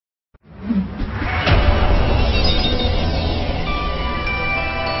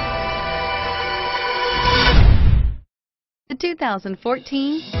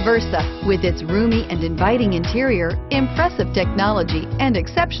2014 Versa. With its roomy and inviting interior, impressive technology, and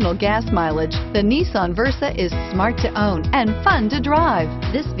exceptional gas mileage, the Nissan Versa is smart to own and fun to drive.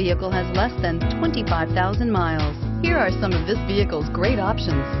 This vehicle has less than 25,000 miles. Here are some of this vehicle's great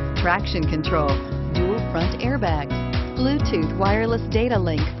options: traction control, dual front airbags, Bluetooth wireless data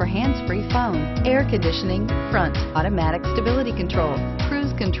link for hands-free phone, air conditioning, front, automatic stability control,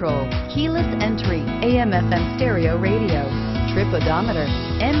 cruise control, keyless entry, AM/FM stereo radio, trip odometer,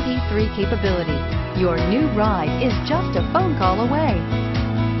 MP3 capability. Your new ride is just a phone call away.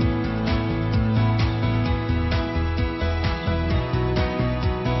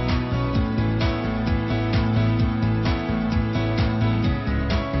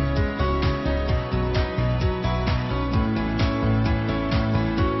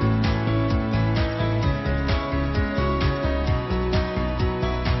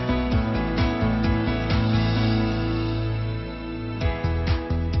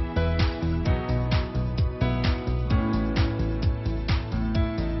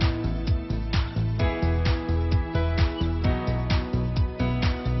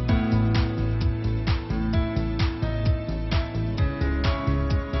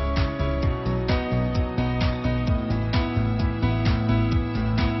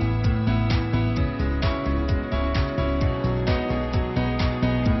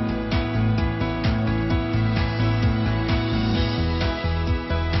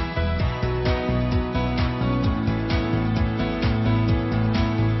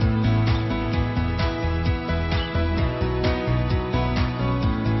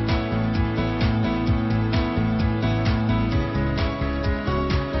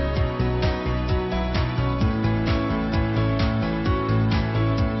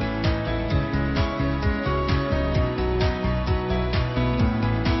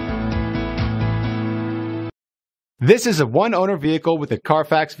 This is a one-owner vehicle with a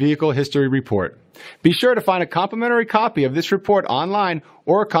Carfax Vehicle History Report. Be sure to find a complimentary copy of this report online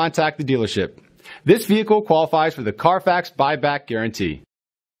or contact the dealership. This vehicle qualifies for the Carfax Buyback Guarantee.